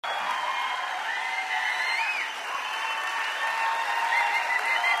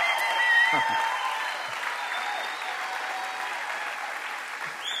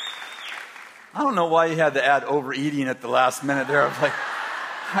I don't know why you had to add overeating at the last minute there.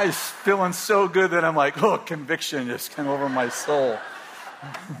 I was feeling so good that I'm like, oh, conviction just came over my soul.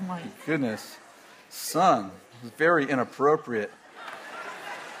 Oh, my goodness. Son, very inappropriate.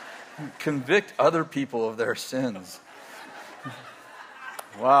 Convict other people of their sins.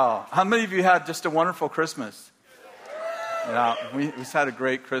 Wow. How many of you had just a wonderful Christmas? Yeah, we just had a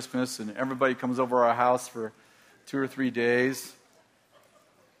great Christmas, and everybody comes over our house for 2 or 3 days.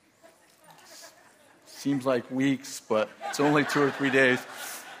 Seems like weeks, but it's only 2 or 3 days.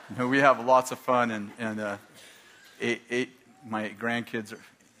 You know, we have lots of fun, and my grandkids,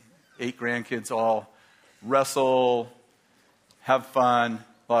 8 grandkids, all wrestle, have fun,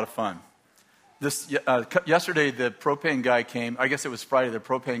 a lot of fun. Yesterday, the propane guy came. I guess it was Friday. The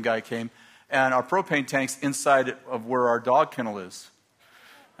propane guy came, and our propane tank's inside of where our dog kennel is.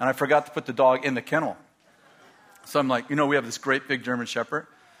 And I forgot to put the dog in the kennel. So I'm like, we have this great big German Shepherd.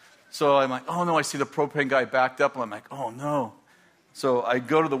 So I'm like, oh no, I see the propane guy backed up. And I'm like, oh no. So I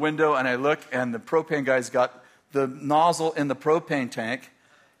go to the window and I look, and the propane guy's got the nozzle in the propane tank,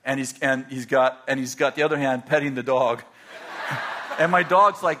 and he's got the other hand petting the dog. And my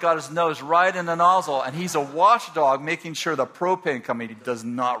dog's got his nose right in the nozzle, and he's a watchdog making sure the propane company does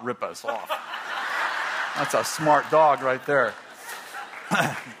not rip us off. That's a smart dog right there.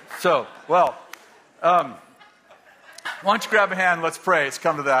 So, why don't you grab a hand? Let's pray. Let's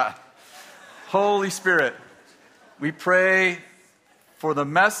come to that. Holy Spirit, we pray for the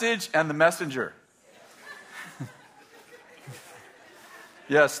message and the messenger.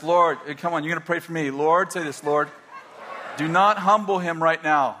 Yes, Lord. Come on, you're going to pray for me. Lord, say this, Lord. Do not humble him right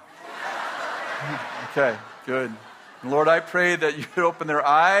now. Okay, good. Lord, I pray that you would open their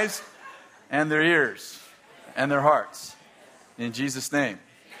eyes and their ears and their hearts. In Jesus' name.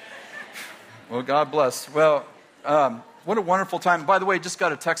 Well, God bless. Well, what a wonderful time. By the way, just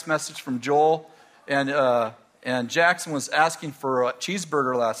got a text message from Joel, and Jackson was asking for a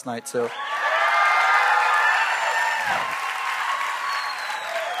cheeseburger last night, so...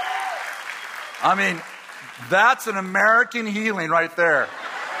 I mean, that's an American healing right there.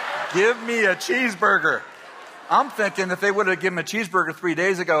 Give me a cheeseburger. I'm thinking if they would have given him a cheeseburger 3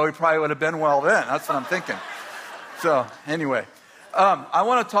 days ago, he probably would have been well then. That's what I'm thinking. So, anyway. I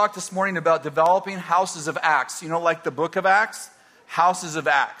want to talk this morning about developing houses of Acts. Like the book of Acts? Houses of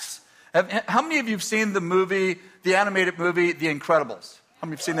Acts. How many of you have seen the movie, the animated movie, The Incredibles? How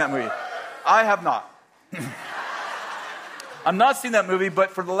many have seen that movie? I have not. I've not seen that movie,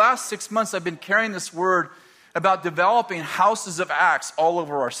 but for the last 6 months, I've been carrying this word about developing houses of Acts all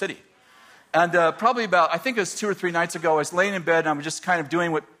over our city. And probably I think it was 2 or 3 nights ago, I was laying in bed and I was just kind of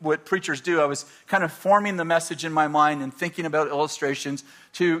doing what preachers do. I was kind of forming the message in my mind and thinking about illustrations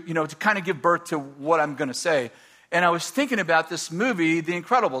to kind of give birth to what I'm going to say. And I was thinking about this movie, The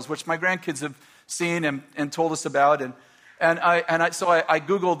Incredibles, which my grandkids have seen and told us about. So I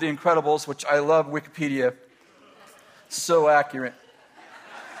Googled The Incredibles, which I love Wikipedia. So accurate.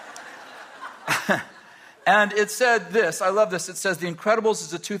 And it said this, I love this, it says, The Incredibles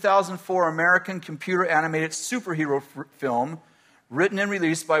is a 2004 American computer animated superhero film written and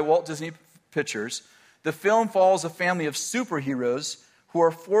released by Walt Disney Pictures. The film follows a family of superheroes who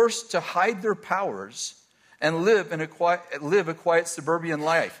are forced to hide their powers and live a quiet suburban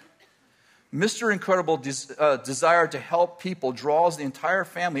life. Mr. Incredible desire to help people draws the entire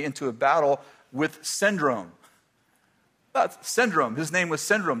family into a battle with Syndrome. That's Syndrome. His name was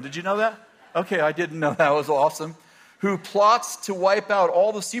Syndrome. Did you know that? Okay, I didn't know that. Was awesome. Who plots to wipe out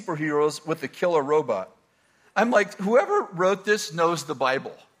all the superheroes with a killer robot. I'm like, whoever wrote this knows the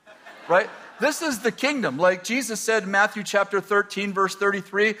Bible, right? This is the kingdom. Like Jesus said in Matthew chapter 13, verse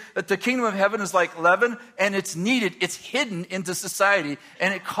 33, that the kingdom of heaven is like leaven, and it's needed, it's hidden into society,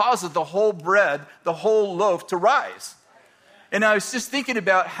 and it causes the whole bread, the whole loaf to rise. And I was just thinking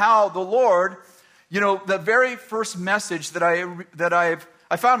about how the Lord, the very first message that I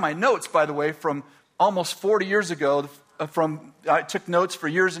found my notes, by the way, from almost 40 years ago. I took notes for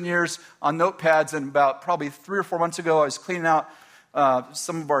years and years on notepads, and about probably 3 or 4 months ago, I was cleaning out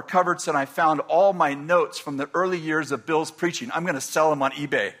some of our cupboards, and I found all my notes from the early years of Bill's preaching. I'm going to sell them on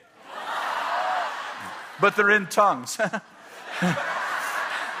eBay. But they're in tongues.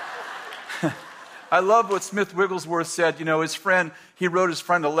 I love what Smith Wigglesworth said. His friend, he wrote his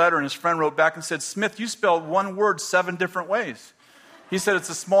friend a letter, and his friend wrote back and said, Smith, you spelled one word 7 different ways. He said, it's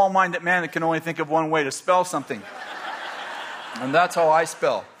a small-minded man that can only think of one way to spell something. And that's how I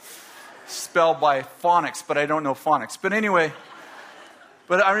spell. Spelled by phonics, but I don't know phonics. But anyway,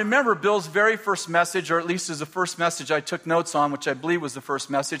 But I remember Bill's very first message, or at least is the first message I took notes on, which I believe was the first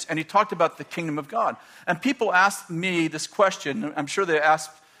message, and he talked about the kingdom of God. And people asked me this question, I'm sure they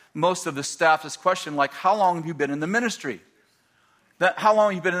asked most of the staff this question, like, how long have you been in the ministry? How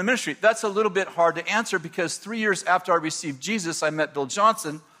long have you been in the ministry? That's a little bit hard to answer because 3 years after I received Jesus, I met Bill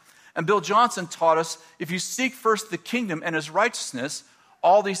Johnson. And Bill Johnson taught us, if you seek first the kingdom and his righteousness,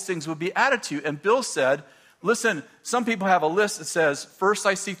 all these things will be added to you. And Bill said, listen, some people have a list that says, first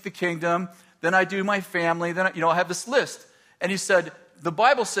I seek the kingdom, then I do my family, then I have this list. And he said, the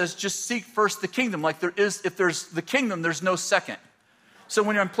Bible says just seek first the kingdom. Like if there's the kingdom, there's no second. So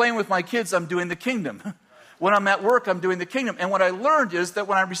when I'm playing with my kids, I'm doing the kingdom. When I'm at work, I'm doing the kingdom. And what I learned is that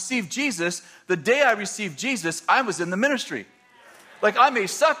when I received Jesus, the day I received Jesus, I was in the ministry. Like I may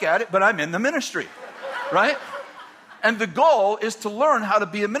suck at it, but I'm in the ministry, right? And the goal is to learn how to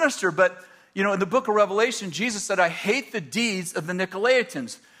be a minister. But, in the book of Revelation, Jesus said, I hate the deeds of the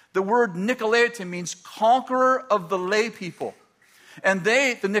Nicolaitans. The word Nicolaitan means conqueror of the lay people. And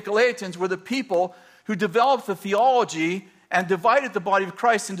the Nicolaitans, were the people who developed the theology and divided the body of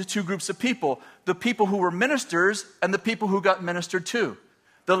Christ into two groups of people. The people who were ministers and the people who got ministered to.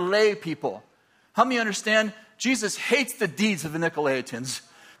 The lay people. How many understand Jesus hates the deeds of the Nicolaitans?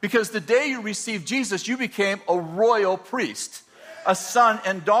 Because the day you received Jesus, you became a royal priest, a son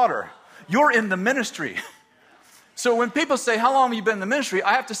and daughter. You're in the ministry. So when people say, how long have you been in the ministry?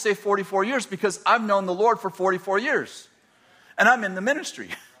 I have to say 44 years because I've known the Lord for 44 years. And I'm in the ministry.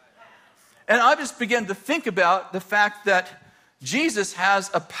 And I just began to think about the fact that Jesus has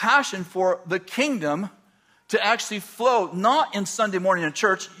a passion for the kingdom to actually flow, not in Sunday morning in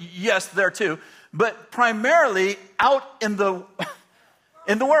church, yes, there too, but primarily out in the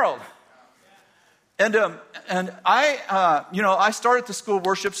world. And I started the school of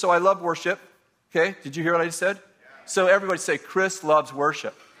worship, so I love worship. Okay, did you hear what I just said? So everybody say, Chris loves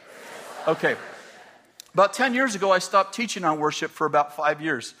worship. Okay. About 10 years ago, I stopped teaching on worship for about 5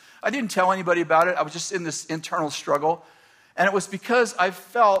 years. I didn't tell anybody about it. I was just in this internal struggle. And it was because I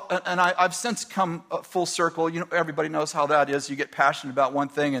felt, and I've since come full circle. Everybody knows how that is. You get passionate about one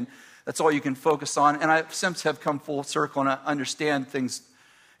thing, and that's all you can focus on. And I since have come full circle, and I understand things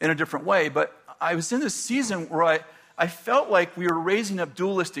in a different way. But I was in this season where I felt like we were raising up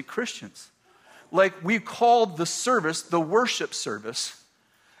dualistic Christians. Like we called the service the worship service.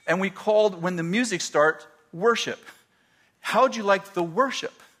 And we called, when the music starts, worship. How'd you like the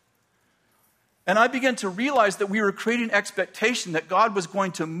worship? And I began to realize that we were creating expectation that God was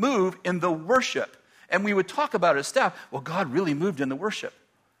going to move in the worship. And we would talk about it as staff. Well, God really moved in the worship.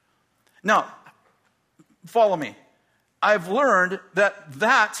 Now, follow me. I've learned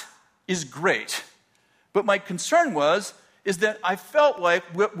that is great. But my concern is that I felt like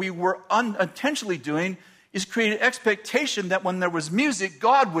what we were unintentionally doing is creating expectation that when there was music,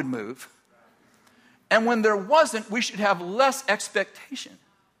 God would move. And when there wasn't, we should have less expectation.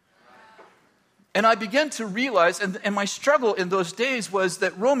 And I began to realize, and my struggle in those days was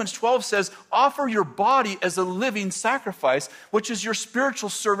that Romans 12 says, offer your body as a living sacrifice, which is your spiritual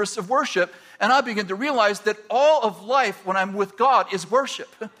service of worship. And I began to realize that all of life when I'm with God is worship.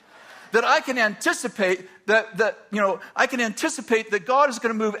 That I can anticipate that God is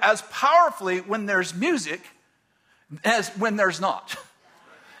going to move as powerfully when there's music as when there's not.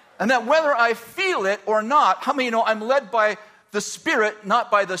 And that whether I feel it or not, how many know I'm led by the Spirit, not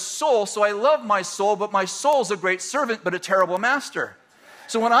by the soul. So I love my soul, but my soul's a great servant, but a terrible master.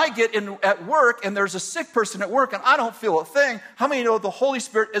 So when I get in at work and there's a sick person at work and I don't feel a thing, how many know the Holy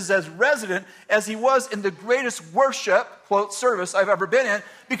Spirit is as resident as he was in the greatest worship, quote, service I've ever been in?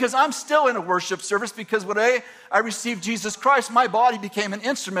 Because I'm still in a worship service because when I received Jesus Christ, my body became an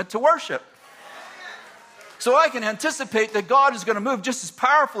instrument to worship. So I can anticipate that God is going to move just as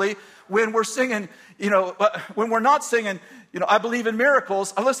powerfully when we're singing, when we're not singing, I believe in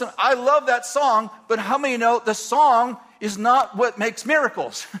miracles. Listen, I love that song, but how many know the song is not what makes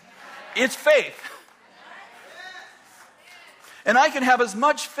miracles? It's faith. And I can have as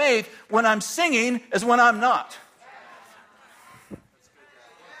much faith when I'm singing as when I'm not.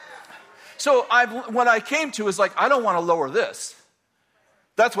 So what I came to is like, I don't want to lower this.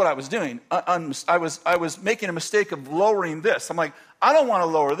 That's what I was doing. I was making a mistake of lowering this. I'm like, I don't want to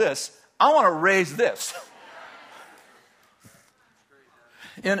lower this. I want to raise this.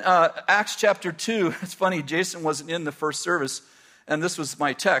 In Acts chapter 2, it's funny, Jason wasn't in the first service, and this was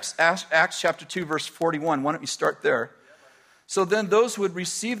my text. Acts chapter 2, verse 41. Why don't we start there? So then those who had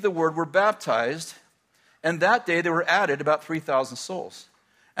received the word were baptized, and that day there were added about 3,000 souls.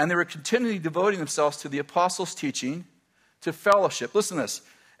 And they were continually devoting themselves to the apostles' teaching, to fellowship. Listen to this.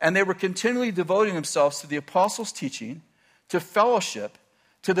 And they were continually devoting themselves to the apostles' teaching, to fellowship,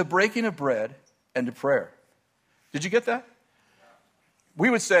 to the breaking of bread and to prayer. Did you get that? We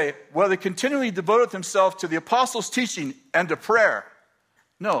would say, well, they continually devoted themselves to the apostles' teaching and to prayer.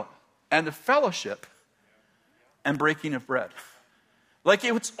 No, and to fellowship and breaking of bread. Like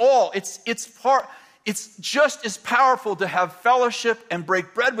it's just as powerful to have fellowship and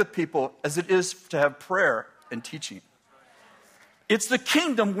break bread with people as it is to have prayer and teaching. It's the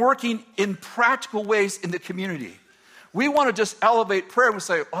kingdom working in practical ways in the community. We want to just elevate prayer and we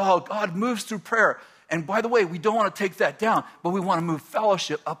say, oh, God moves through prayer. And by the way, we don't want to take that down, but we want to move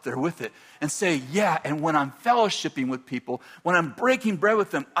fellowship up there with it and say, yeah, and when I'm fellowshipping with people, when I'm breaking bread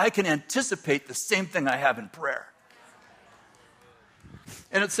with them, I can anticipate the same thing I have in prayer.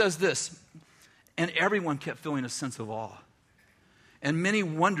 And it says this, and everyone kept feeling a sense of awe. And many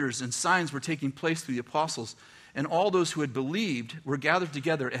wonders and signs were taking place through the apostles, and all those who had believed were gathered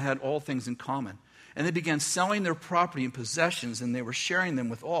together and had all things in common. And they began selling their property and possessions, and they were sharing them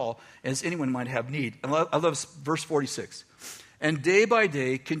with all, as anyone might have need. I love verse 46. And day by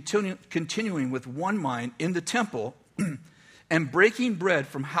day, continuing with one mind in the temple, and breaking bread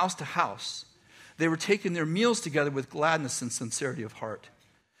from house to house, they were taking their meals together with gladness and sincerity of heart,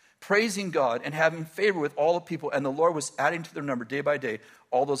 praising God and having favor with all the people. And the Lord was adding to their number day by day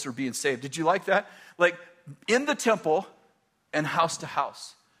all those who were being saved. Did you like that? Like in the temple and house to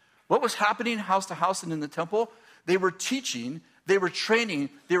house. What was happening house to house and in the temple? They were teaching, they were training,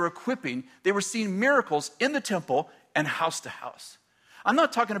 they were equipping, they were seeing miracles in the temple and house to house. I'm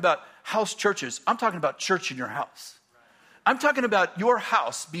not talking about house churches. I'm talking about church in your house. I'm talking about your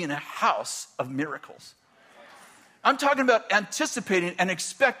house being a house of miracles. I'm talking about anticipating and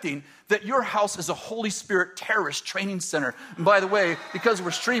expecting that your house is a Holy Spirit terrorist training center. And by the way, because we're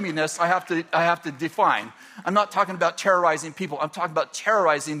streaming this, I have to define. I'm not talking about terrorizing people. I'm talking about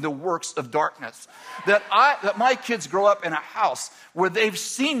terrorizing the works of darkness. That my kids grow up in a house where they've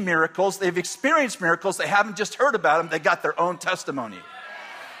seen miracles, they've experienced miracles, they haven't just heard about them, they got their own testimony.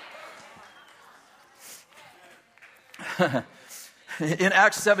 In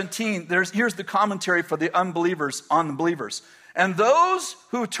Acts 17, here's the commentary for the unbelievers on the believers. And those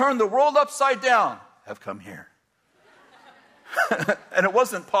who turn the world upside down have come here. And it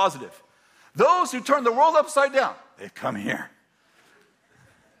wasn't positive. Those who turn the world upside down, they've come here.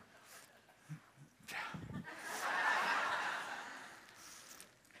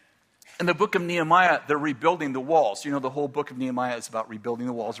 In the book of Nehemiah, they're rebuilding the walls. You know, the whole book of Nehemiah is about rebuilding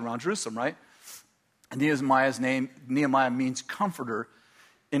the walls around Jerusalem, right? And Nehemiah means comforter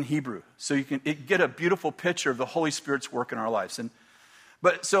in Hebrew. So you can get a beautiful picture of the Holy Spirit's work in our lives.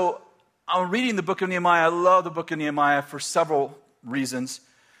 So I'm reading the book of Nehemiah. I love the book of Nehemiah for several reasons.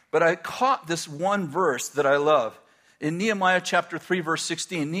 But I caught this one verse that I love. In Nehemiah chapter 3, verse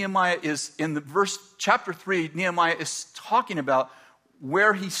 16, chapter 3, Nehemiah is talking about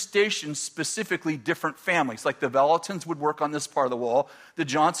where he stationed specifically different families. Like the Valentins would work on this part of the wall. The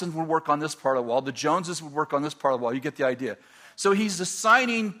Johnsons would work on this part of the wall. The Joneses would work on this part of the wall. You get the idea. So he's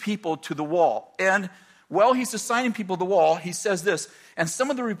assigning people to the wall. And while he's assigning people to the wall, he says this, and some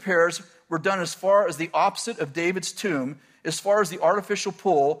of the repairs were done as far as the opposite of David's tomb, as far as the artificial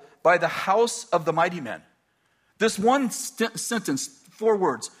pool, by the house of the mighty men. This one sentence, 5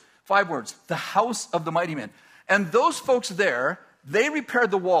 words, the house of the mighty men. And those folks there, they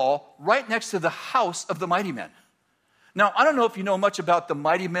repaired the wall right next to the house of the mighty men. Now, I don't know if you know much about the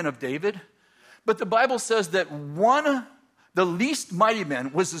mighty men of David, but the Bible says that the least mighty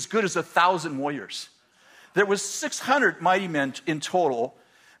men was as good as 1,000 warriors. There was 600 mighty men in total,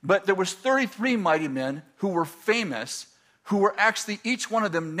 but there was 33 mighty men who were famous, who were actually each one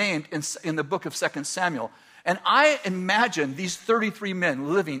of them named in the book of 2 Samuel. And I imagine these 33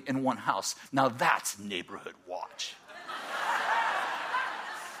 men living in one house. Now that's neighborhood watch.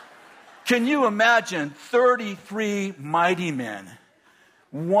 Can you imagine 33 mighty men?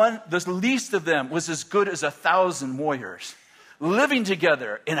 The least of them was as good as 1,000 warriors living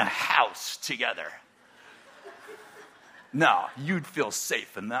together in a house together. No, you'd feel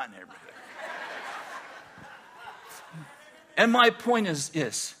safe in that neighborhood. And my point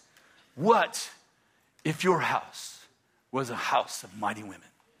is, what if your house was a house of mighty women,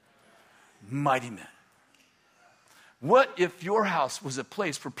 mighty men? What if your house was a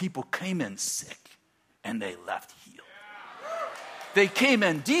place where people came in sick and they left healed? They came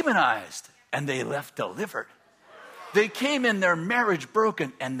in demonized and they left delivered. They came in their marriage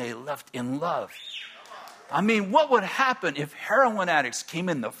broken and they left in love. I mean, what would happen if heroin addicts came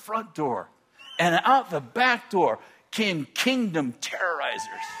in the front door and out the back door came kingdom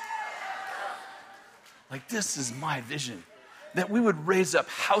terrorizers? Like, this is my vision, that we would raise up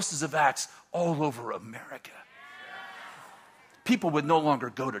houses of Acts all over America. people would no longer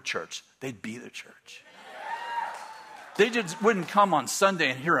go to church. They'd be the church. They just wouldn't come on Sunday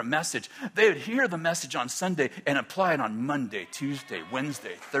and hear a message. They would hear the message on Sunday and apply it on Monday, Tuesday,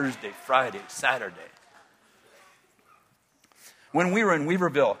 Wednesday, Thursday, Friday, Saturday. When we were in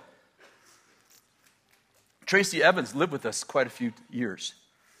Weaverville, Tracy Evans lived with us quite a few years.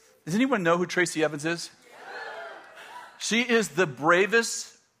 Does anyone know who Tracy Evans is? She is the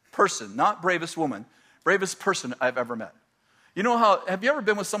bravest person, not bravest woman, bravest person I've ever met. You know how, have you ever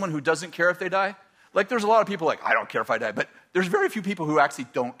been with someone who doesn't care if they die? Like there's a lot of people like, I don't care if I die, but there's very few people who actually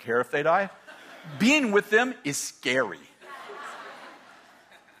don't care if they die. Being with them is scary.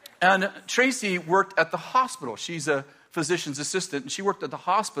 And Tracy worked at the hospital. She's a physician's assistant, and she worked at the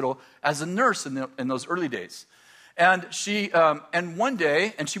hospital as a nurse in those early days. And and one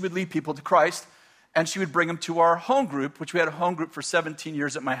day, she would lead people to Christ, and she would bring them to our home group, which we had a home group for 17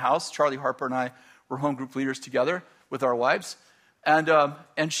 years at my house. Charlie Harper and I were home group leaders together with our wives. And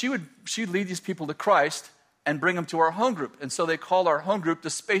she'd lead these people to Christ and bring them to our home group. And so they called our home group the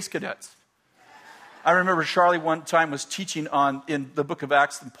Space Cadets. I remember Charlie one time was teaching in the book of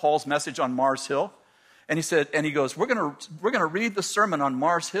Acts, Paul's message on Mars Hill. And he goes, we're gonna read the sermon on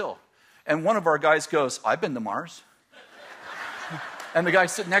Mars Hill. And one of our guys goes, I've been to Mars. And the guy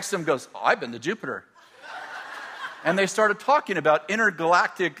sitting next to him goes, I've been to Jupiter. And they started talking about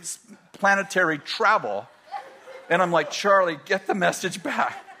intergalactic planetary travel. And I'm like, Charlie, get the message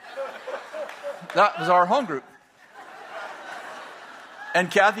back. That was our home group. And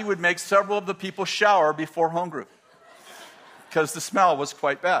Kathy would make several of the people shower before home group because the smell was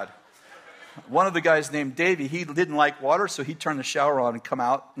quite bad. One of the guys named Davey, he didn't like water, so he'd turn the shower on and come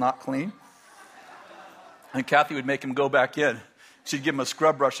out not clean. And Kathy would make him go back in. She'd give him a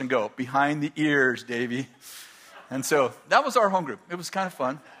scrub brush and go, behind the ears, Davey. And so that was our home group. It was kind of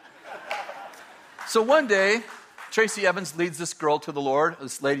fun. So one day, Tracy Evans leads this girl to the Lord,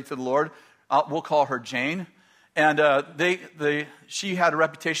 this lady to the Lord. We'll call her Jane. And she had a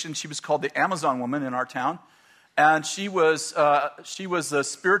reputation. She was called the Amazon woman in our town. And she was the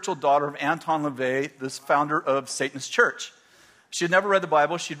spiritual daughter of Anton LaVey, this founder of Satanist Church. She had never read the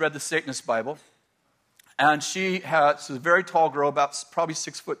Bible. She'd read the Satanist Bible. And she's a very tall girl, about probably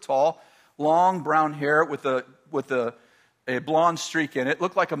 6 foot tall, long brown hair with a blonde streak in it.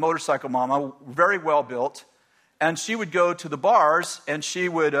 Looked like a motorcycle mama, very well built. And she would go to the bars, and she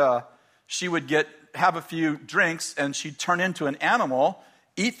would have a few drinks, and she'd turn into an animal,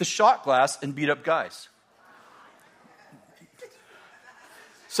 eat the shot glass, and beat up guys.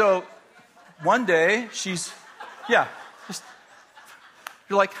 So one day, you're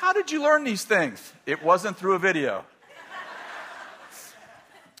like, how did you learn these things? It wasn't through a video.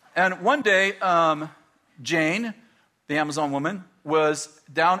 And one day, Jane, the Amazon woman, was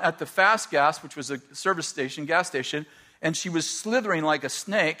down at the Fast Gas, which was a gas station, and she was slithering like a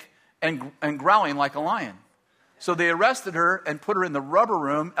snake and growling like a lion. So they arrested her and put her in the rubber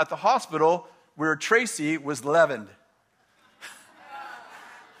room at the hospital where Tracy was leavened.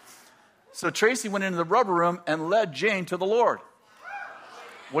 So Tracy went into the rubber room and led Jane to the Lord,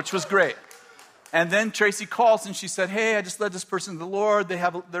 which was great. And then Tracy calls and she said, hey, I just led this person to the Lord.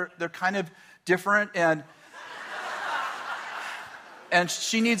 They're kind of different, and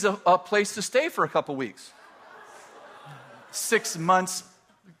she needs a place to stay for a couple weeks. 6 months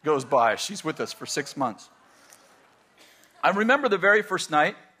goes by. She's with us for 6 months. I remember the very first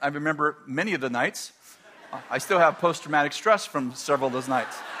night. I remember many of the nights. I still have post-traumatic stress from several of those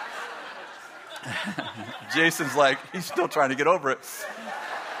nights. Jason's like, he's still trying to get over it.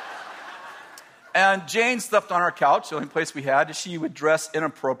 And Jane slept on our couch, the only place we had. She would dress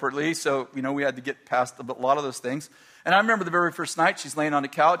inappropriately, so we had to get past a lot of those things. And I remember the very first night, she's laying on the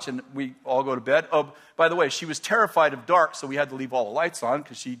couch, and we all go to bed. Oh, by the way, she was terrified of dark, so we had to leave all the lights on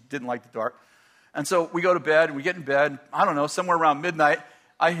because she didn't like the dark. And so we go to bed, and we get in bed. I don't know, somewhere around midnight,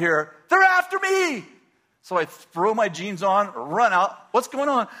 I hear, they're after me! So I throw my jeans on, run out. What's going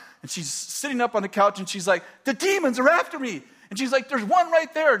on? And she's sitting up on the couch, and she's like, the demons are after me. And she's like, there's one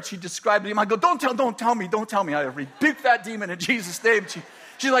right there. And she described him. I go, don't tell me. I rebuke that demon in Jesus' name.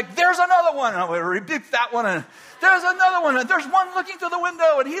 She's like, there's another one. And I rebuke that one. And there's another one. And there's one looking through the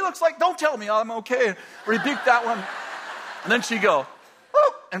window. And he looks like, don't tell me, I'm okay. And rebuke that one. And then she go,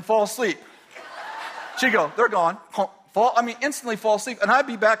 whoop, and fall asleep. She go, they're gone. Instantly fall asleep. And I'd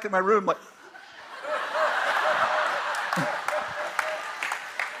be back in my room like,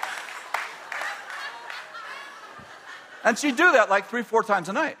 and she'd do that like 3-4 times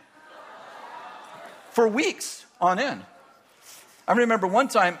a night for weeks on end. I remember one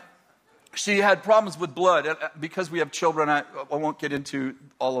time she had problems with blood. Because we have children, I won't get into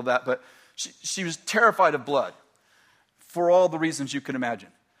all of that, but she was terrified of blood. for all the reasons you can imagine.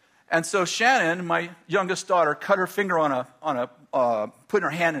 And so Shannon, my youngest daughter, cut her finger put her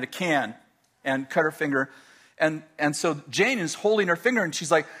hand in a can and cut her finger. And so Jane is holding her finger and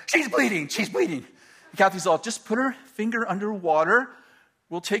she's like, she's bleeding. And Kathy's all, just put her finger under water.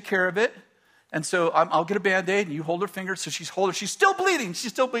 We'll take care of it. And so I'll get a Band-Aid and you hold her finger. So she's still bleeding.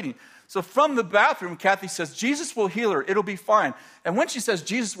 So from the bathroom, Kathy says, Jesus will heal her. It'll be fine. And when she says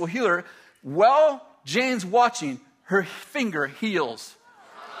Jesus will heal her, while Jane's watching, her finger heals.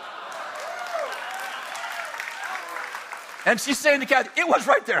 And she's saying to Kathy, it was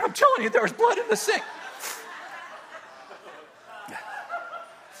right there. I'm telling you, there was blood in the sink.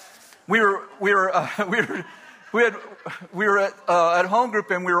 We were at home group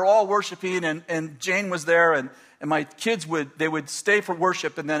and we were all worshiping and Jane was there and my kids would stay for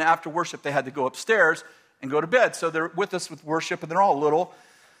worship and then after worship they had to go upstairs and go to bed. So they're with us with worship and they're all little.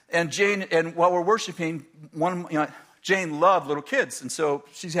 And while we're worshiping, Jane loved little kids. And so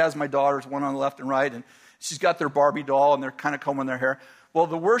she has my daughters, one on the left and right, and she's got their Barbie doll and they're kind of combing their hair. Well,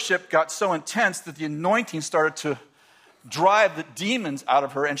 the worship got so intense that the anointing started to drive the demons out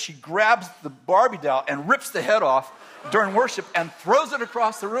of her, and she grabs the Barbie doll and rips the head off during worship and throws it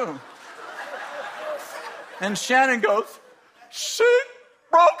across the room. And Shannon goes, she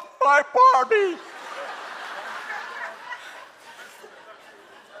broke my Barbie.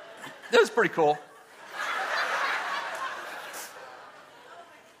 It was pretty cool.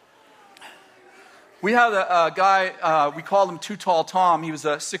 We had a guy, we called him Too Tall Tom. He was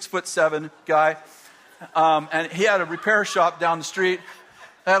a 6'7" guy. And he had a repair shop down the street.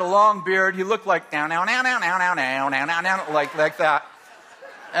 Had a long beard. He looked like like that.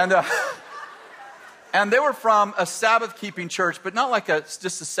 And they were from a Sabbath-keeping church, but not like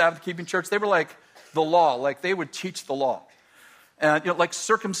just a Sabbath-keeping church. They were like the law, like they would teach the law. And like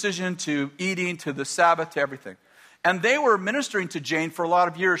circumcision to eating to the Sabbath to everything. And they were ministering to Jane for a lot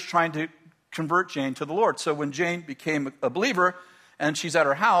of years, trying to convert Jane to the Lord. So when Jane became a believer and she's at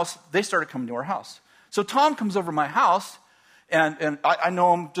her house, they started coming to our house. So Tom comes over to my house, and I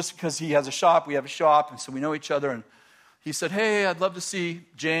know him just because he has a shop. We have a shop, and so we know each other. And he said, hey, I'd love to see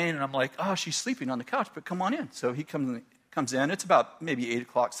Jane. And I'm like, oh, she's sleeping on the couch, but come on in. So he comes in. It's about maybe 8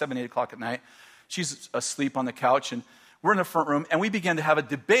 o'clock at night. She's asleep on the couch, and we're in the front room, and we begin to have a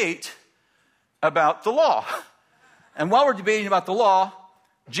debate about the law. And while we're debating about the law,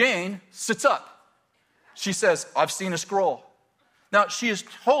 Jane sits up. She says, I've seen a scroll. Now, she is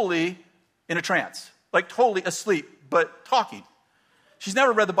totally in a trance. Like totally asleep, but talking. She's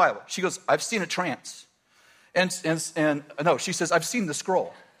never read the Bible. She goes, I've seen a trance. And no, she says, I've seen the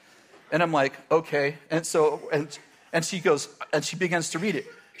scroll. And I'm like, okay. And so, and she goes, and she begins to read it.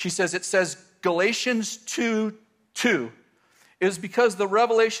 She says, it says Galatians 2:2. It is because the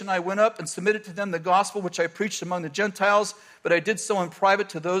revelation I went up and submitted to them the gospel which I preached among the Gentiles, but I did so in private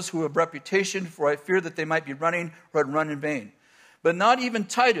to those who have reputation, for I fear that they might be running or had run in vain. But not even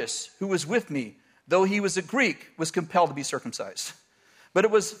Titus, who was with me, though he was a Greek, was compelled to be circumcised. But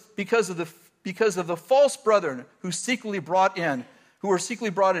it was because of the false brethren who were secretly brought in, who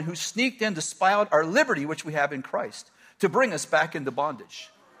sneaked in to spy out our liberty which we have in Christ, to bring us back into bondage.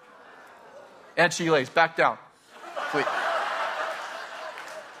 And she lays back down. Wait.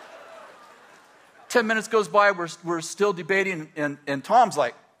 10 minutes goes by, we're still debating, and Tom's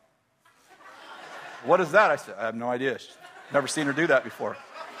like, what is that? I said, I have no idea. Never seen her do that before.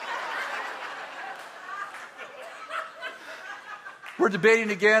 We're debating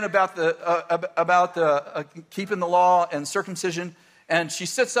again about keeping the law and circumcision. And she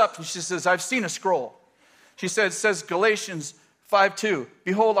sits up and she says, I've seen a scroll. She says Galatians 5:2.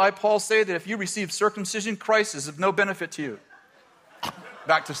 Behold, I, Paul, say that if you receive circumcision, Christ is of no benefit to you.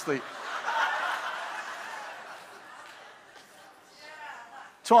 Back to sleep.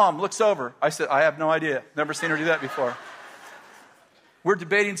 Tom looks over. I said, I have no idea. Never seen her do that before. We're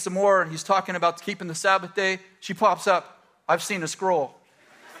debating some more, and he's talking about keeping the Sabbath day. She pops up. I've seen a scroll.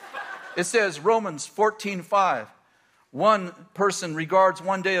 It says Romans 14:5. One person regards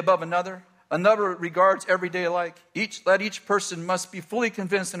one day above another. Another regards every day alike. Let each person must be fully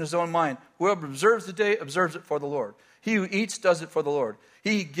convinced in his own mind. Whoever observes the day observes it for the Lord. He who eats does it for the Lord.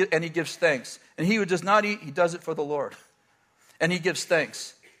 He gives thanks. And he who does not eat, he does it for the Lord. And he gives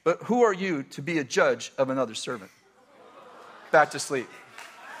thanks. But who are you to be a judge of another servant? Back to sleep.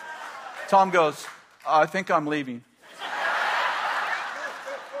 Tom goes, I think I'm leaving.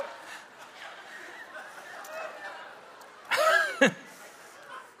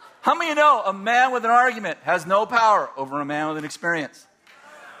 How many of you know a man with an argument has no power over a man with an experience?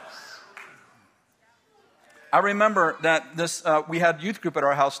 I remember that we had youth group at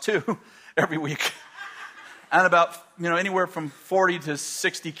our house too every week. And about, anywhere from 40 to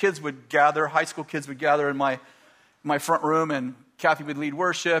 60 kids would gather, high school kids would gather in my front room, and Kathy would lead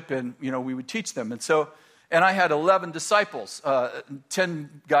worship, and, we would teach them. And I had 11 disciples,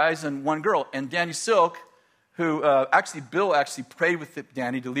 10 guys and 1 girl. And Danny Silk, who Bill prayed with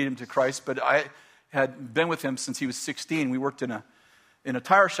Danny to lead him to Christ, but I had been with him since he was 16. We worked in a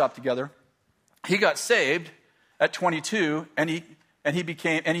tire shop together. He got saved at 22, and he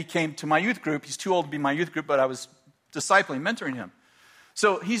came to my youth group. He's too old to be my youth group, but I was discipling, mentoring him.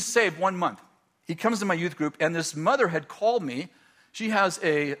 So he's saved 1 month. He comes to my youth group, and this mother had called me. She has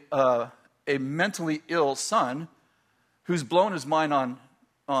a mentally ill son who's blown his mind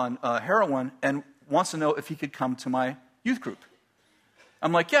on heroin and wants to know if he could come to my youth group.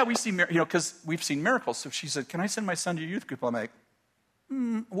 I'm like, yeah, we see, because we've seen miracles. So she said, can I send my son to your youth group? I'm like,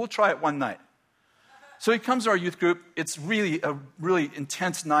 we'll try it one night. So he comes to our youth group. It's really a really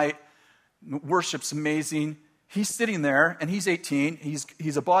intense night. Worship's amazing. He's sitting there, and he's 18.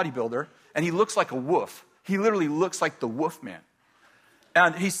 He's a bodybuilder, and he looks like a wolf. He literally looks like the wolf man.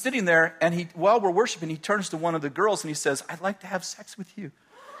 And he's sitting there, and while we're worshiping, he turns to one of the girls, and he says, I'd like to have sex with you.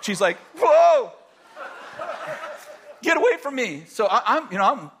 She's like, whoa! Get away from me. So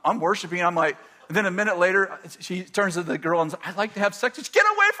I'm worshiping. I'm like, and then a minute later, she turns to the girl and says, I'd like to have sex with you. Get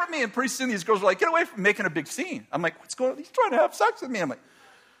away from me. And pretty soon these girls are like, get away from me, making a big scene. I'm like, what's going on? He's trying to have sex with me. I'm like,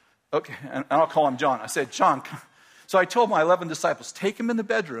 okay. And I'll call him John. I said, John. So I told my 11 disciples, take him in the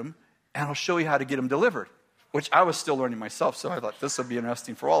bedroom, and I'll show you how to get him delivered, which I was still learning myself. So I thought this would be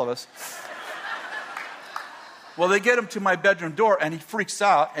interesting for all of us. Well, they get him to my bedroom door, and he freaks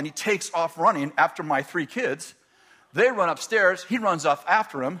out, and he takes off running after my 3 kids. They run upstairs. He runs off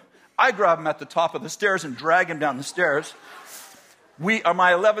after him. I grab him at the top of the stairs and drag him down the stairs. We are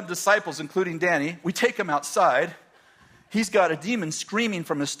my 11 disciples, including Danny. We take him outside. He's got a demon screaming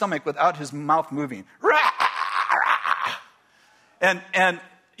from his stomach without his mouth moving. And 10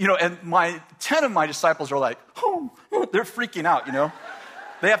 of my disciples are like, oh, they're freaking out,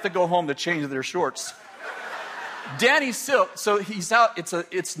 They have to go home to change their shorts. Danny Silk, so he's out.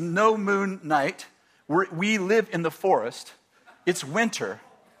 It's no moon night. We live in the forest. It's winter.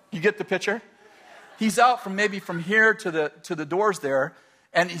 You get the picture? He's out from here to the doors there,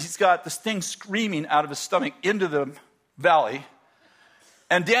 and he's got this thing screaming out of his stomach into the valley.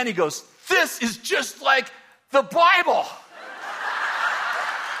 And Danny goes, this is just like the Bible.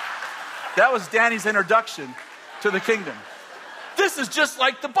 That was Danny's introduction to the kingdom. This is just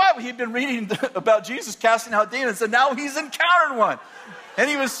like the Bible. He'd been reading about Jesus casting out demons, and now he's encountered one. And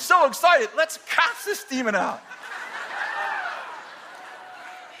he was so excited. Let's cast this demon out.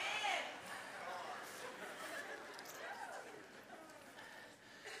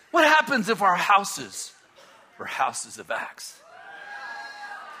 What happens if our houses were houses of Acts?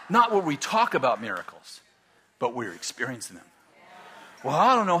 Not where we talk about miracles, but we're experiencing them. Well,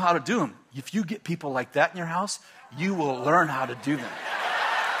 I don't know how to do them. If you get people like that in your house, you will learn how to do them.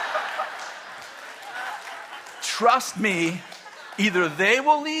 Trust me, either they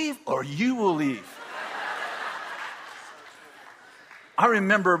will leave or you will leave. I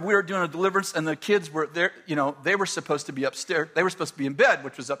remember we were doing a deliverance, and the kids were there, they were supposed to be upstairs. They were supposed to be in bed,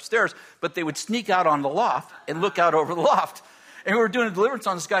 which was upstairs, but they would sneak out on the loft and look out over the loft. And we were doing a deliverance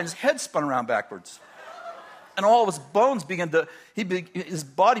on this guy, and his head spun around backwards. And all of his bones his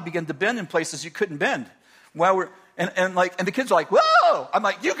body began to bend in places you couldn't bend. And the kids are like, whoa! I'm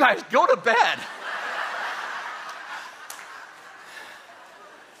like, you guys go to bed.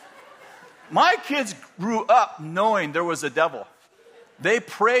 My kids grew up knowing there was a devil. They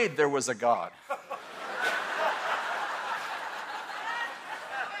prayed there was a God.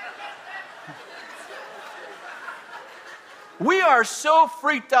 We are so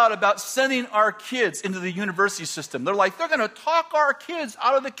freaked out about sending our kids into the university system. They're like, they're going to talk our kids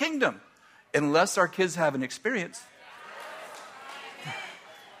out of the kingdom unless our kids have an experience.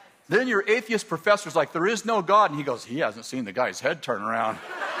 Then your atheist professor's like, there is no God. And he goes, he hasn't seen the guy's head turn around.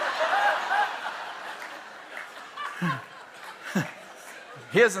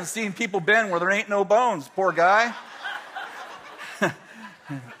 He hasn't seen people bend where there ain't no bones, poor guy.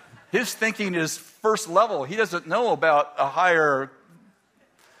 His thinking is first level. He doesn't know about a higher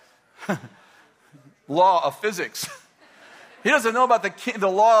law of physics. He doesn't know about the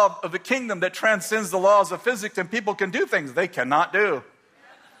law of the kingdom that transcends the laws of physics, and people can do things they cannot do.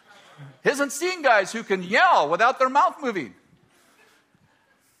 He hasn't seen guys who can yell without their mouth moving.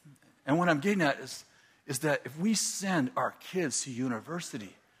 And what I'm getting at is that if we send our kids to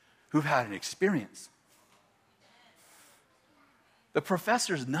university who've had an experience, the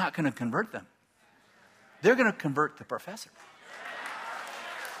professor's not going to convert them. They're going to convert the professor.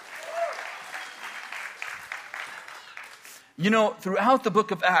 You know, throughout the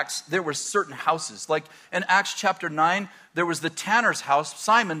book of Acts, there were certain houses. Like in Acts chapter 9, there was the tanner's house,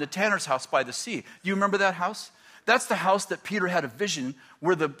 Simon, the tanner's house by the sea. Do you remember that house? That's the house that Peter had a vision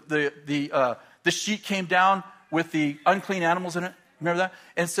where the sheet came down with the unclean animals in it. Remember that?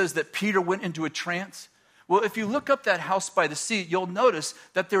 And it says that Peter went into a trance. Well, if you look up that house by the sea, you'll notice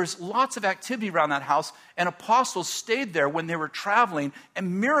that there's lots of activity around that house, and apostles stayed there when they were traveling,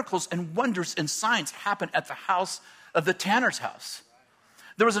 and miracles and wonders and signs happened at the house of the tanner's house.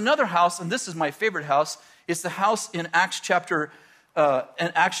 There was another house, and this is my favorite house. It's the house in Acts chapter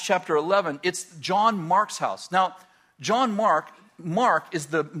 11. It's John Mark's house. Now, Mark is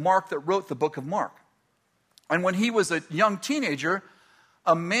the Mark that wrote the book of Mark. And when he was a young teenager,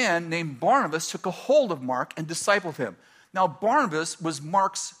 a man named Barnabas took a hold of Mark and discipled him. Now, Barnabas was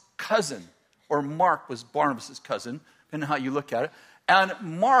Mark's cousin, or Mark was Barnabas' cousin, depending on how you look at it. And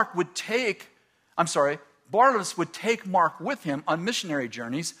Barnabas would take Mark with him on missionary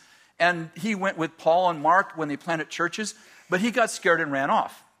journeys, and he went with Paul and Mark when they planted churches, but he got scared and ran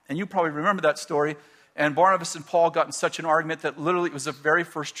off. And you probably remember that story. And Barnabas and Paul got in such an argument that literally it was the very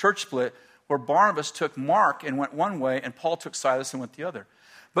first church split where Barnabas took Mark and went one way, and Paul took Silas and went the other.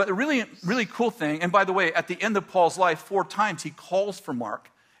 But the really, really cool thing, and by the way, at the end of Paul's life, 4 times he calls for Mark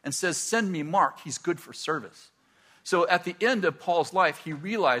and says, "Send me Mark, he's good for service." So at the end of Paul's life, he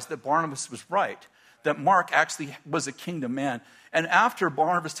realized that Barnabas was right, that Mark actually was a kingdom man. And after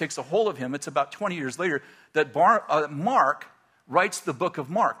Barnabas takes a hold of him, it's about 20 years later, that Mark writes the book of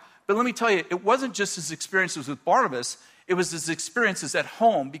Mark. But let me tell you, it wasn't just his experiences with Barnabas, it was his experiences at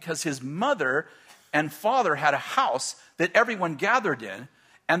home, because his mother and father had a house that everyone gathered in,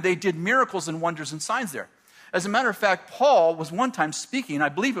 and they did miracles and wonders and signs there. As a matter of fact, Paul was one time speaking, I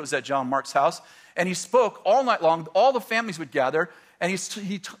believe it was at John Mark's house, and he spoke all night long. All the families would gather, and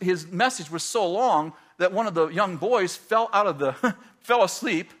his message was so long that one of the young boys fell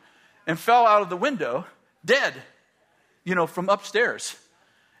asleep and fell out of the window, dead, from upstairs.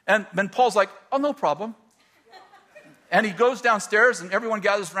 And then Paul's like, "Oh, no problem." And he goes downstairs, and everyone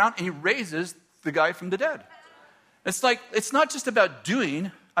gathers around, and he raises the guy from the dead. It's like, it's not just about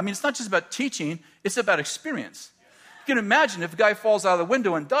it's not just about teaching, it's about experience. You can imagine if a guy falls out of the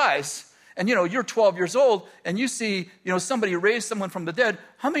window and dies, and you're 12 years old, and you see somebody raise someone from the dead,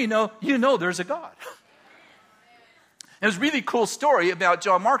 how many know there's a God? And there's a really cool story about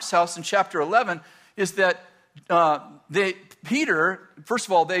John Mark's house in chapter 11, is that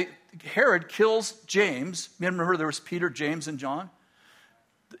Herod kills James. Remember there was Peter, James, and John?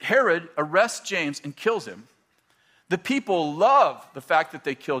 Herod arrests James and kills him. The people love the fact that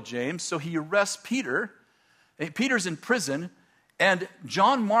they killed James, so he arrests Peter. Peter's in prison, and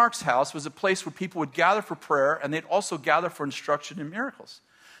John Mark's house was a place where people would gather for prayer, and they'd also gather for instruction and miracles.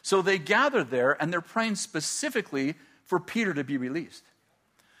 So they gather there, and they're praying specifically for Peter to be released.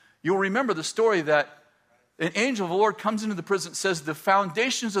 You'll remember the story that an angel of the Lord comes into the prison, says the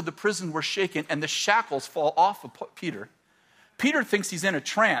foundations of the prison were shaken, and the shackles fall off of Peter. Peter thinks he's in a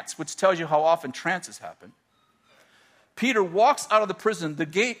trance, which tells you how often trances happen. Peter walks out of the prison. The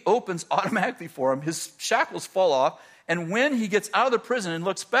gate opens automatically for him. His shackles fall off. And when he gets out of the prison and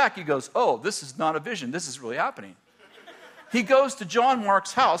looks back, he goes, "Oh, this is not a vision. This is really happening." He goes to John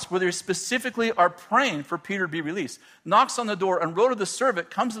Mark's house where they specifically are praying for Peter to be released. Knocks on the door, and Rhoda, the servant,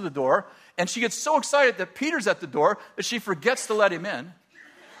 comes to the door. And she gets so excited that Peter's at the door that she forgets to let him in.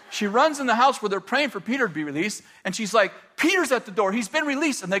 She runs in the house where they're praying for Peter to be released. And she's like, "Peter's at the door. He's been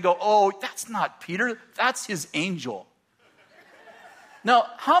released." And they go, "Oh, that's not Peter. That's his angel."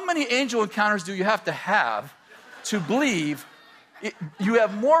 Now, how many angel encounters do you have to believe you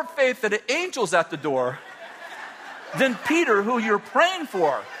have more faith that an angel's at the door than Peter, who you're praying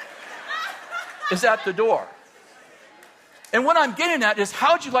for, is at the door? And what I'm getting at is,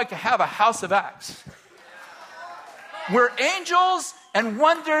 how'd you like to have a house of Acts where angels and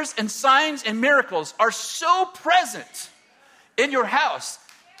wonders and signs and miracles are so present in your house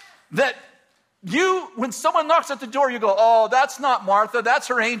that when someone knocks at the door, you go, "Oh, that's not Martha, that's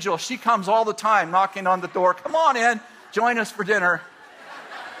her angel. She comes all the time knocking on the door. Come on in, join us for dinner."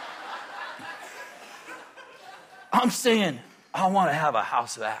 I'm saying, I want to have a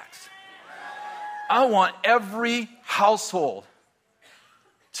house of Acts. I want every household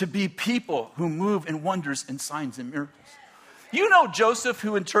to be people who move in wonders and signs and miracles. You know Joseph,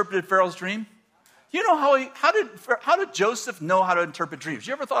 who interpreted Pharaoh's dream? You know how did Joseph know how to interpret dreams?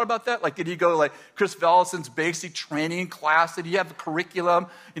 You ever thought about that? Like, did he go like Chris Vellison's basic training class? Did he have a curriculum?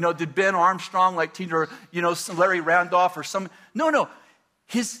 Did Ben Armstrong teach, or Larry Randolph or some? No.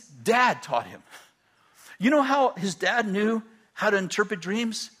 His dad taught him. You know how his dad knew how to interpret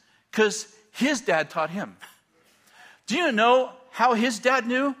dreams? Because his dad taught him. Do you know how his dad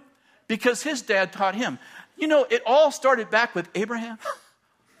knew? Because his dad taught him. You know, it all started back with Abraham.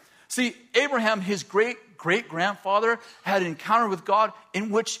 See, Abraham, his great-great-grandfather, had an encounter with God in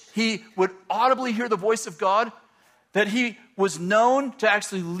which he would audibly hear the voice of God, that he was known to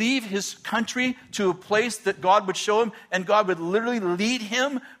actually leave his country to a place that God would show him, and God would literally lead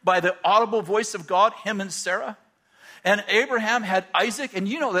him by the audible voice of God, him and Sarah. And Abraham had Isaac, and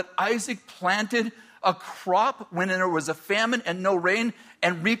you know that Isaac planted a crop when there was a famine and no rain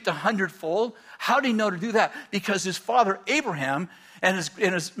and reaped 100-fold. How did he know to do that? Because his father Abraham and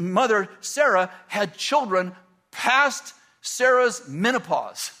his mother Sarah had children past Sarah's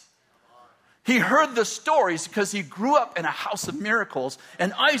menopause. He heard the stories because he grew up in a house of miracles,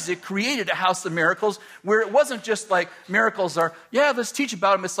 and Isaac created a house of miracles where it wasn't just like miracles are, yeah, let's teach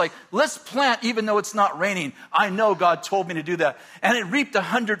about them. It's like, let's plant even though it's not raining. I know God told me to do that. And it reaped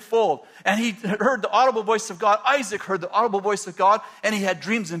 100-fold. And he heard the audible voice of God. Isaac heard the audible voice of God, and he had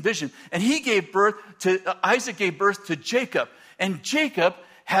dreams and vision. And Isaac gave birth to Jacob. And Jacob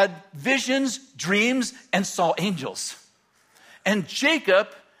had visions, dreams, and saw angels. And Jacob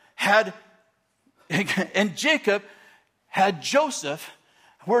had Joseph.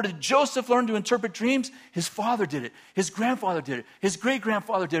 Where did Joseph learn to interpret dreams? His father did it. His grandfather did it. His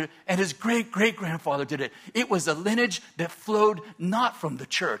great-grandfather did it. And his great-great-grandfather did it. It was a lineage that flowed not from the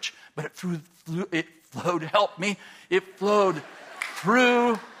church, but it flowed, help me, it flowed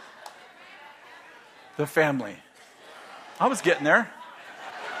through the family. I was getting there.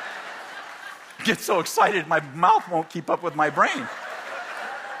 I get so excited, my mouth won't keep up with my brain.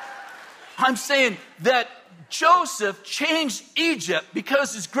 I'm saying that Joseph changed Egypt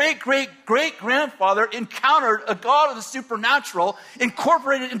because his great-great-great-grandfather encountered a God of the supernatural,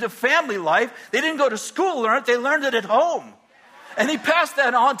 incorporated it into family life. They didn't go to school to learn it, they learned it at home. And he passed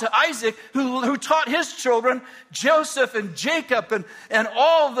that on to Isaac, who taught his children, Joseph and Jacob and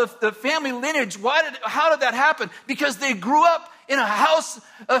all the family lineage. How did that happen? Because they grew up in a house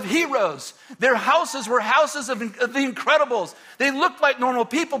of heroes. Their houses were houses of the Incredibles. They looked like normal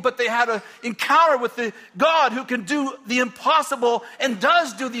people, but they had an encounter with the God who can do the impossible and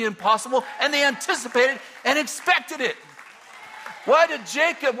does do the impossible, and they anticipated and expected it. Why did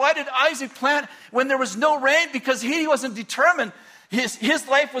Isaac plant when there was no rain? Because he wasn't determined. His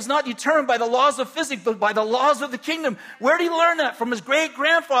life was not determined by the laws of physics, but by the laws of the kingdom. Where did he learn that? From his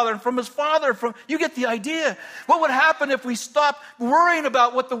great-grandfather and from his father. You get the idea. What would happen if we stopped worrying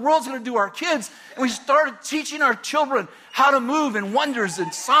about what the world's going to do to our kids and we started teaching our children how to move in wonders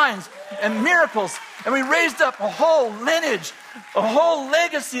and signs and miracles? And we raised up a whole lineage, a whole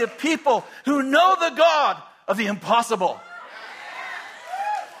legacy of people who know the God of the impossible.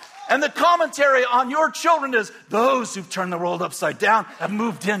 And the commentary on your children is, those who've turned the world upside down have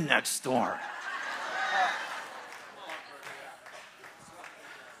moved in next door.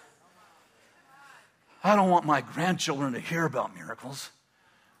 I don't want my grandchildren to hear about miracles.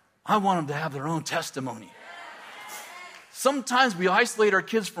 I want them to have their own testimony. Sometimes we isolate our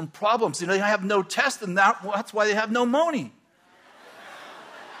kids from problems. They have no test, and that's why they have no money.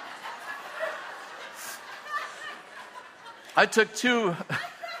 I took two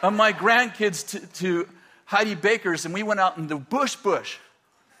of my grandkids to Heidi Baker's, and we went out in the bush.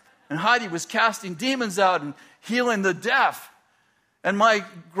 And Heidi was casting demons out and healing the deaf. And my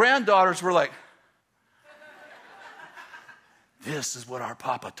granddaughters were like, this is what our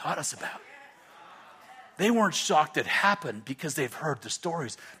Papa taught us about. They weren't shocked it happened because they've heard the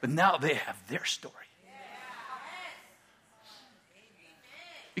stories, but now they have their story.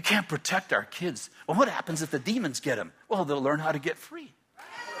 You can't protect our kids. Well, what happens if the demons get them? Well, they'll learn how to get free.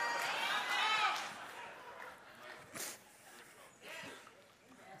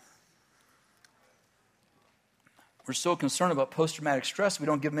 We're so concerned about post-traumatic stress, we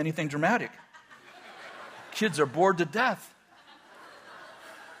don't give them anything dramatic. Kids are bored to death.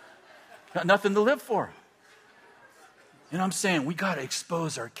 Got nothing to live for. You know what I'm saying? We got to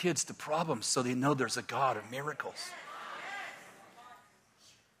expose our kids to problems so they know there's a God of miracles.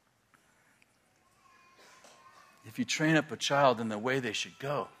 If you train up a child in the way they should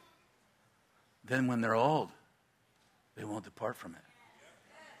go, then when they're old, they won't depart from it.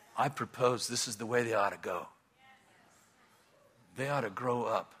 I propose this is the way they ought to go. They ought to grow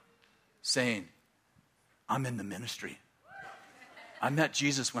up saying, I'm in the ministry. I met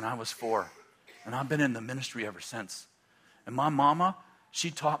Jesus when I was 4, and I've been in the ministry ever since. And my mama,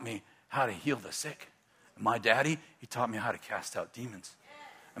 she taught me how to heal the sick. And my daddy, he taught me how to cast out demons.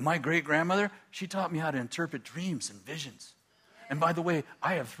 And my great-grandmother, she taught me how to interpret dreams and visions. And by the way,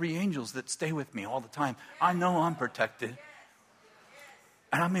 I have 3 angels that stay with me all the time. I know I'm protected.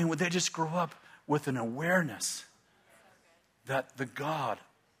 And I mean, would they just grow up with an awareness that the God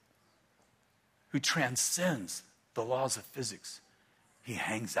who transcends the laws of physics, he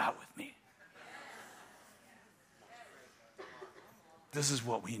hangs out with me. This is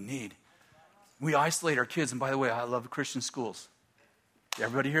what we need. We isolate our kids, and by the way, I love Christian schools.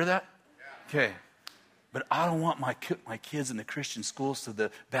 Everybody hear that? Okay. But I don't want my kids in the Christian schools so the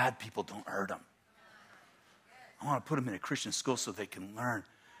bad people don't hurt them. I want to put them in a Christian school so they can learn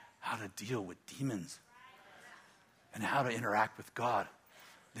how to deal with demons and how to interact with God.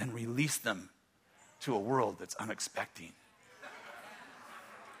 Then release them to a world that's unexpecting.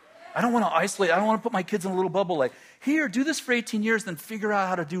 I don't want to isolate. I don't want to put my kids in a little bubble like, here, do this for 18 years, then figure out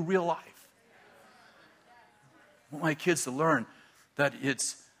how to do real life. I want my kids to learn that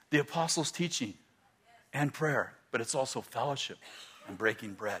it's the apostles' teaching and prayer, but it's also fellowship and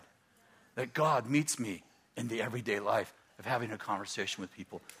breaking bread. That God meets me in the everyday life of having a conversation with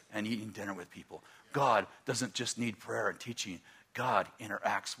people and eating dinner with people. God doesn't just need prayer and teaching. God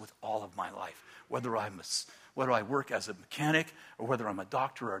interacts with all of my life. Whether I work as a mechanic or whether I'm a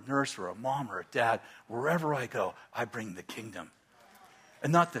doctor or a nurse or a mom or a dad, wherever I go, I bring the kingdom.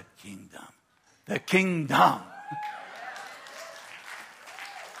 And not the kingdom. The kingdom.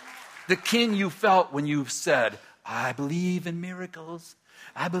 The king you felt when you said, I believe in miracles.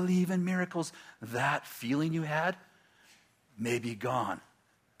 I believe in miracles. That feeling you had may be gone,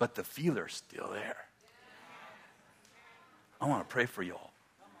 but the feeler's still there. I want to pray for you all.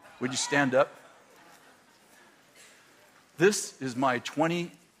 Would you stand up? This is my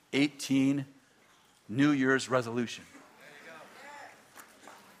 2018 New Year's resolution.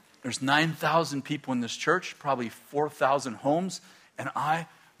 There's 9,000 people in this church, probably 4,000 homes, and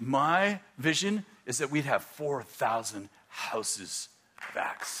my vision is that we'd have 4,000 houses of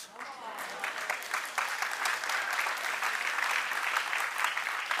Acts.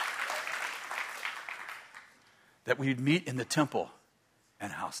 That we'd meet in the temple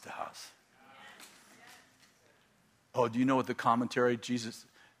and house to house. Oh, do you know what the commentary Jesus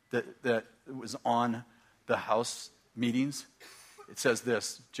that was on the house meetings? It says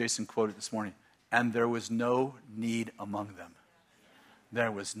this, Jason quoted this morning, and there was no need among them.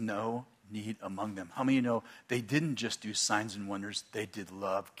 There was no need among them. How many of you know they didn't just do signs and wonders, they did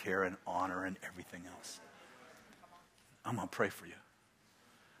love, care, and honor and everything else. I'm going to pray for you.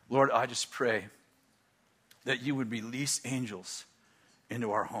 Lord, I just pray that you would release angels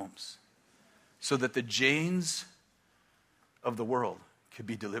into our homes so that the Janes of the world could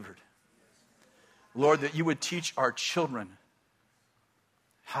be delivered. Lord, that you would teach our children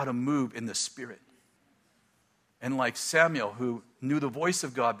how to move in the Spirit. And like Samuel, who knew the voice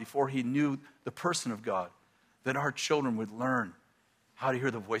of God before he knew the person of God, that our children would learn how to hear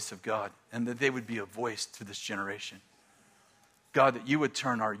the voice of God and that they would be a voice to this generation. God, that you would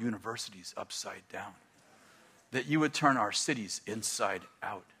turn our universities upside down. That you would turn our cities inside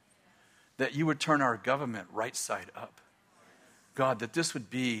out. That you would turn our government right side up. God, that this would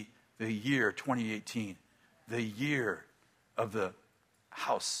be the year 2018, the year of the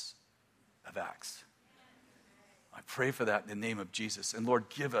house of Acts. I pray for that in the name of Jesus. And Lord,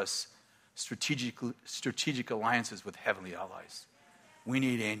 give us strategic alliances with heavenly allies. We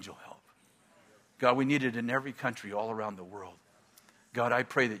need angel help. God, we need it in every country all around the world. God, I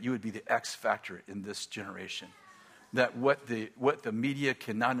pray that you would be the X factor in this generation. That what the media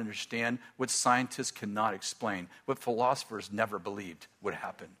cannot understand, what scientists cannot explain, what philosophers never believed would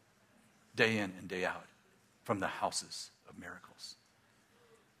happen day in and day out from the houses of miracles.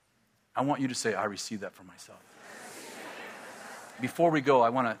 I want you to say, I receive that for myself. Before we go, I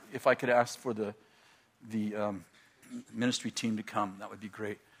want to, if I could ask for the ministry team to come, that would be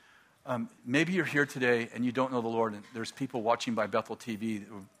great. Maybe you're here today and you don't know the Lord, and there's people watching by Bethel TV.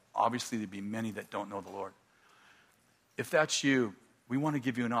 Obviously, there'd be many that don't know the Lord. If that's you, we want to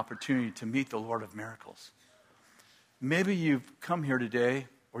give you an opportunity to meet the Lord of miracles. Maybe you've come here today,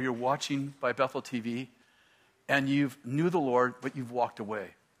 or you're watching by Bethel TV, and you've knew the Lord, but you've walked away,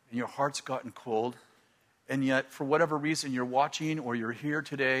 and your heart's gotten cold, and yet, for whatever reason, you're watching or you're here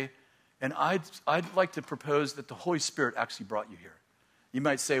today, and I'd like to propose that the Holy Spirit actually brought you here. You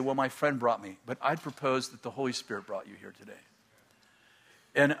might say, well, my friend brought me, but I'd propose that the Holy Spirit brought you here today.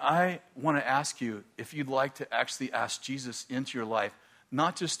 And I want to ask you if you'd like to actually ask Jesus into your life,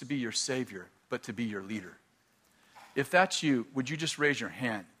 not just to be your Savior, but to be your leader. If that's you, would you just raise your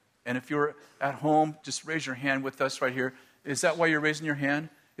hand? And if you're at home, just raise your hand with us right here. Is that why you're raising your hand?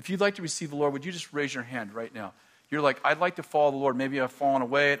 If you'd like to receive the Lord, would you just raise your hand right now? You're like, I'd like to follow the Lord. Maybe I've fallen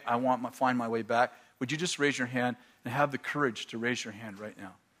away. I want to find my way back. Would you just raise your hand and have the courage to raise your hand right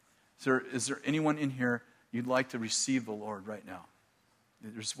now? Is there anyone in here you'd like to receive the Lord right now?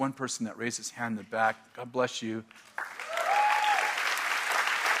 There's one person that raised his hand in the back. God bless you.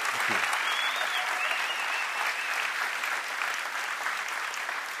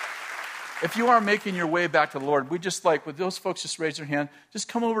 if you are making your way back to the Lord, we just like, would those folks just raise their hand? Just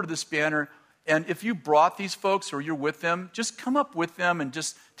come over to this banner. And if you brought these folks or you're with them, just come up with them and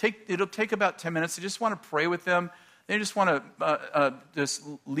just it'll take about 10 minutes. They just want to pray with them. They just want to just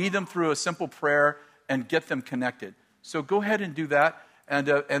lead them through a simple prayer and get them connected. So go ahead and do that. And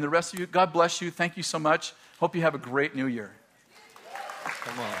the rest of you, God bless you. Thank you so much. Hope you have a great new year.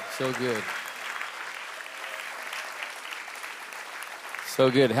 Come on, so good. So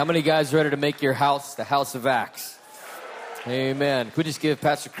good. How many guys are ready to make your house the house of Acts? Amen. Could we just give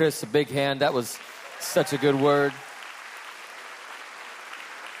Pastor Chris a big hand? That was such a good word.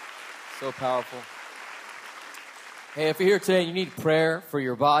 So powerful. Hey, if you're here today and you need prayer for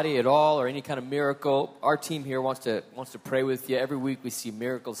your body at all or any kind of miracle, our team here wants to pray with you. Every week we see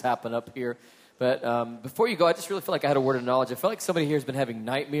miracles happen up here. But before you go, I just really feel like I had a word of knowledge. I feel like somebody here has been having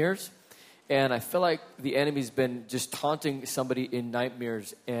nightmares. And I feel like the enemy's been just taunting somebody in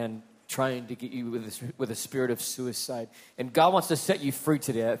nightmares and trying to get you with a spirit of suicide. And God wants to set you free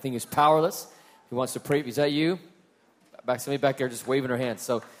today. That thing is powerless. He wants to pray. Is that you? Somebody back there just waving her hands.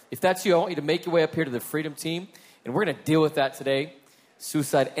 So if that's you, I want you to make your way up here to the Freedom Team. And we're going to deal with that today.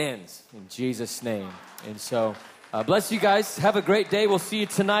 Suicide ends in Jesus' name. And so bless you guys. Have a great day. We'll see you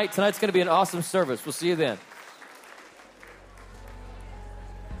tonight. Tonight's going to be an awesome service. We'll see you then.